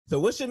So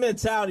what's your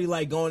mentality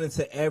like going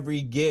into every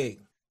gig?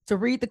 To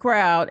read the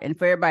crowd and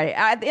for everybody.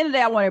 At the end of the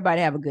day, I want everybody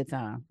to have a good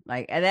time.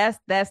 Like, and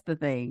that's the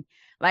thing.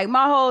 Like,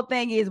 my whole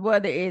thing is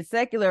whether it's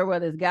secular,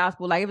 whether it's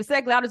gospel. Like, if it's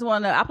secular,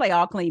 I play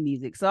all clean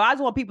music. So I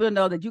just want people to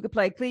know that you can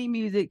play clean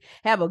music,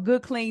 have a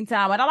good, clean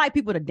time. And I like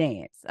people to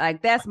dance.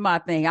 Like, that's my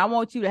thing. I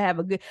want you to have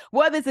a good,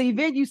 whether it's an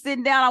event you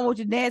sitting down, I want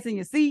you to dance in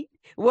your seat,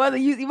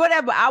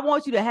 whatever, I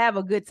want you to have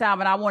a good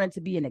time and I want it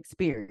to be an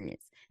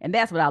experience. And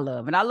that's what I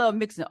love. And I love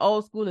mixing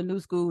old school and new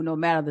school, no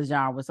matter the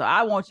genre. So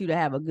I want you to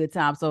have a good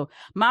time. So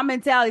my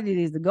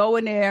mentality is to go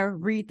in there,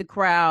 read the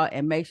crowd,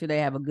 and make sure they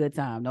have a good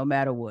time, no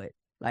matter what.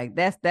 Like,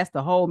 that's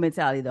the whole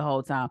mentality the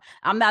whole time.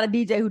 I'm not a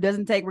DJ who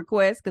doesn't take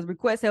requests, because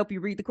requests help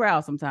you read the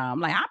crowd sometimes. I'm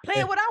like, I'm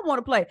playing what I want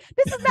to play.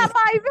 This is not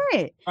my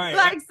event. Right.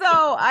 Like, so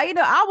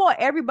I want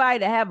everybody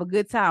to have a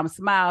good time,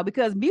 smile,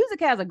 because music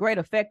has a great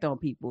effect on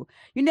people.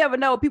 You never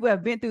know what people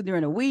have been through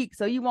during the week.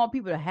 So you want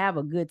people to have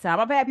a good time.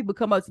 I've had people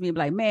come up to me and be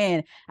like,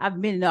 man, I've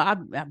been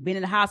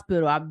in the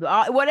hospital,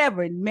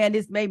 whatever. Man,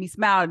 this made me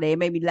smile today. It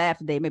made me laugh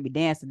today. It made me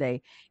dance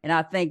today. And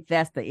I think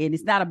that's the end.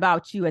 It's not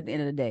about you at the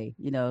end of the day.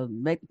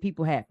 Make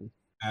people happy.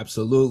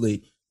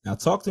 Absolutely. Now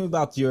talk to me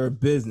about your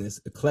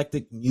business,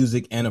 Eclectic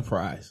Music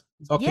Enterprise.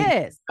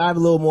 Yes. Dive a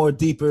little more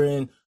deeper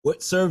in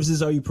what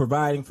services are you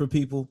providing for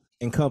people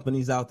and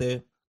companies out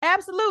there?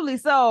 Absolutely.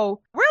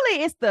 So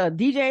really it's the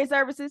DJing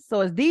services.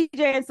 So it's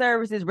DJing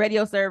services,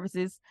 radio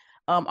services,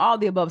 all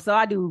the above. So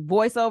I do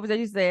voiceovers, as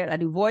you said. I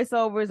do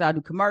voiceovers, I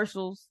do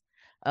commercials,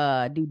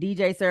 do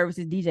DJ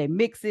services, DJ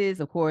mixes,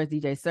 of course,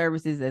 DJ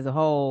services as a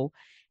whole,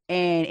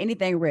 and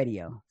anything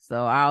radio.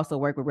 So I also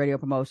work with radio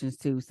promotions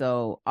too.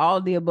 So all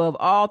the above,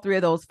 all three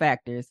of those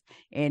factors.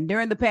 And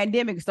during the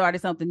pandemic, we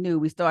started something new.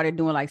 We started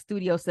doing like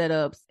studio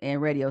setups and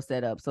radio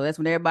setups. So that's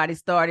when everybody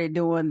started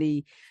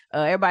doing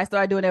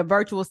their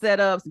virtual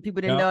setups, and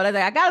people didn't know. They're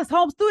like, I got this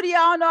home studio, I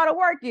don't know how to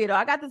work it. Or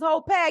I got this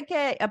whole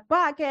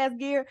podcast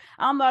gear,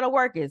 I don't know how to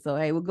work it. So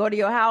hey, we'll go to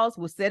your house,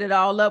 we'll set it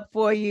all up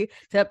for you,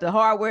 set up the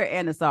hardware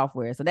and the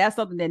software. So that's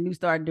something that new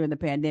started during the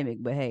pandemic.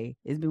 But hey,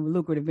 it's been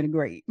lucrative, been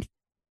great.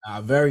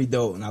 Very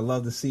dope. And I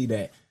love to see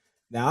that.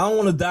 Now, I don't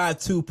want to dive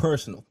too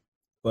personal,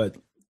 but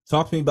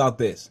talk to me about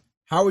this.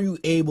 How are you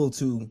able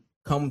to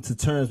come to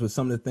terms with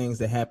some of the things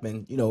that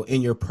happen,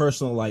 in your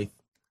personal life?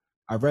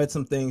 I've read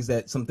some things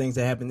that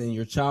happened in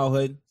your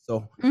childhood.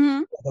 So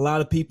a lot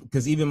of people,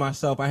 because even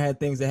myself, I had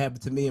things that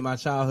happened to me in my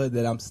childhood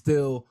that I'm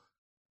still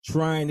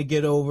trying to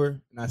get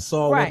over. And I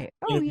saw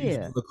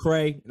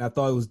Lecrae, and I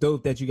thought it was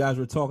dope that you guys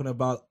were talking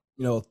about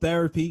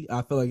therapy.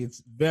 I feel like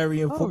it's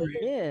very important.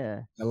 Oh,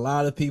 yeah. A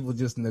lot of people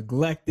just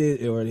neglect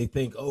it, or they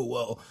think, oh,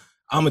 well,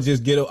 I'm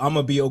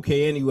gonna be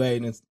okay anyway.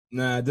 And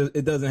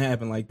it doesn't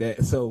happen like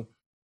that. So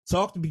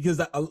because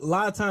a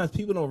lot of times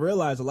people don't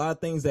realize a lot of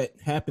things that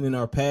happen in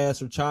our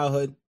past or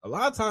childhood, a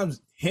lot of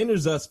times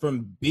hinders us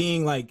from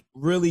being like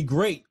really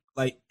great,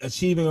 like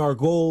achieving our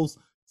goals,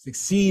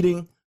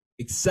 succeeding,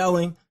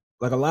 excelling.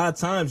 Like a lot of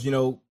times,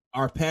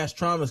 our past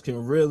traumas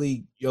can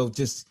really,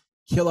 just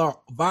kill our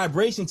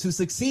vibration to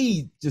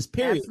succeed, just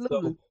period.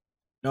 Absolutely.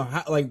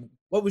 So,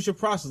 what was your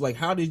process? Like,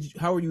 how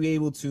were you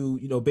able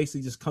to,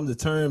 basically just come to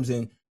terms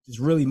and just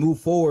really move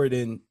forward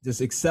and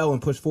just excel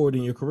and push forward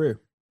in your career?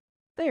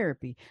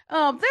 Therapy.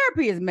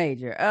 Therapy is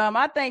major.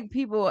 I think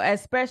people,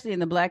 especially in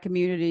the Black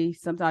community,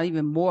 sometimes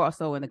even more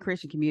so in the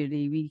Christian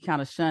community, we kind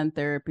of shun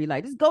therapy.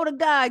 Like, just go to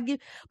God.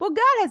 Well,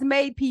 God has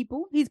made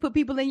people. He's put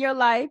people in your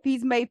life.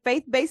 He's made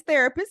faith-based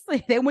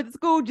therapists. They went to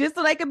school just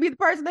so they could be the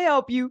person to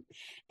help you.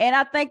 And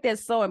I think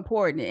that's so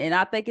important. And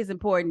I think it's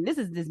important. This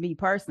is just me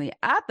personally.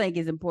 I think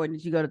it's important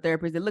that you go to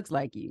therapists that looks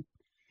like you.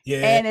 Yeah.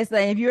 And it's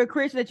like, if you're a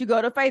Christian, that you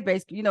go to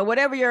faith-based,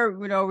 whatever your,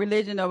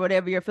 religion or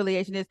whatever your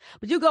affiliation is,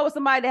 but you go with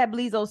somebody that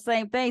believes those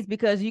same things,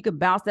 because you can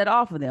bounce that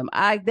off of them.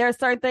 There are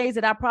certain things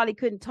that I probably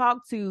couldn't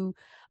talk to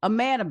a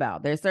man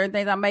about. There's certain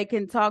things I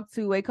couldn't talk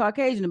to a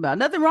Caucasian about.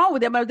 Nothing wrong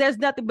with them. There's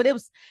nothing, but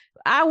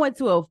I went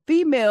to a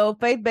female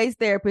faith-based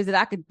therapist that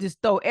I could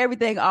just throw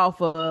everything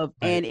off of.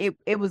 Right. And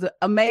it was an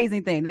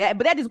amazing thing. But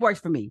that just works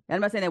for me.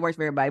 I'm not saying that works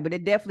for everybody, but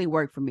it definitely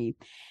worked for me.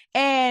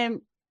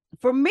 And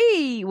for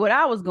me, what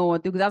I was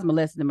going through, because I was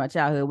molested in my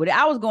childhood, what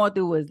I was going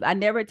through was I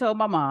never told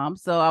my mom.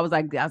 So I was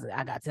like,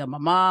 I got to tell my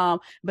mom.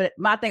 But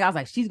my thing, I was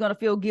like, she's going to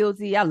feel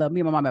guilty. I love me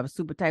and my mom have a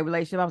super tight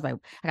relationship. I was like,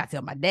 I got to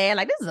tell my dad.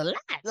 Like, this is a lot.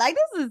 Like,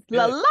 this is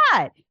a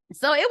lot.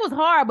 So it was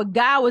hard, but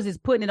God was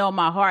just putting it on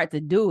my heart to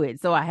do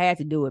it. So I had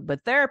to do it.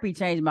 But therapy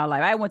changed my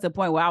life. I went to a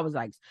point where I was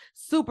like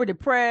super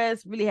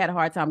depressed, really had a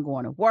hard time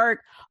going to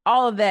work,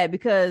 all of that,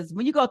 because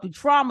when you go through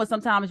trauma,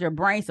 sometimes your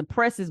brain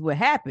suppresses what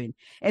happened.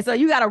 And so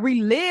you got to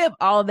relive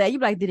all of that.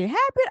 You're like, did it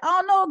happen? I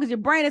don't know, because your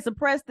brain has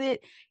suppressed it.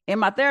 And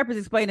my therapist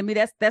explained to me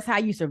that's how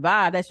you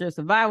survive. That's your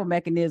survival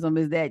mechanism,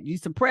 is that you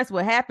suppress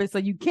what happens so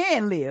you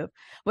can live.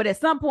 But at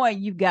some point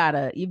you've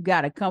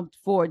gotta come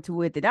forward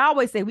to it. That I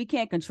always say we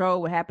can't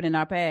control what happened in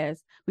our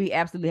past. We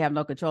absolutely have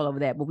no control over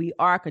that, but we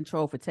are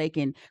control for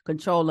taking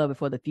control of it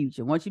for the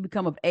future. Once you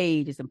become of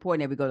age, it's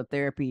important that we go to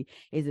therapy.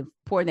 It's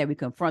important that we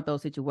confront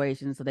those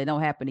situations so they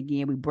don't happen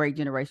again. We break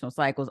generational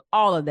cycles.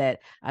 All of that,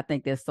 I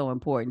think that's so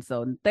important.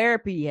 So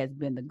therapy has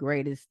been the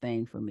greatest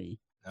thing for me.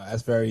 No,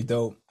 that's very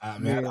dope. I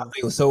mean, I think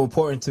it was so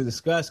important to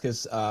discuss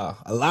because a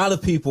lot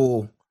of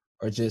people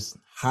are just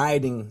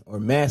hiding or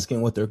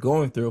masking what they're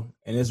going through,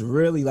 and it's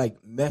really like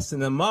messing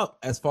them up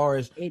as far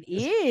as it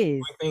is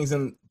things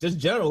in just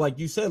general, like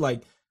you said,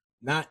 like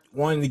not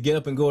wanting to get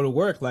up and go to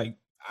work. Like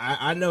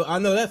I know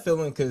that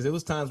feeling because it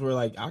was times where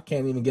like I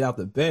can't even get out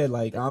the bed,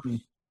 like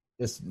I'm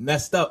just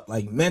messed up,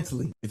 like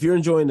mentally. If you're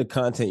enjoying the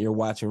content you're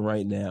watching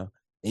right now,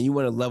 and you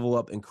want to level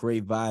up and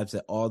create vibes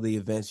at all the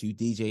events you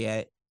DJ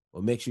at,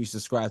 well, make sure you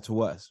subscribe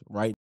to us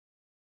right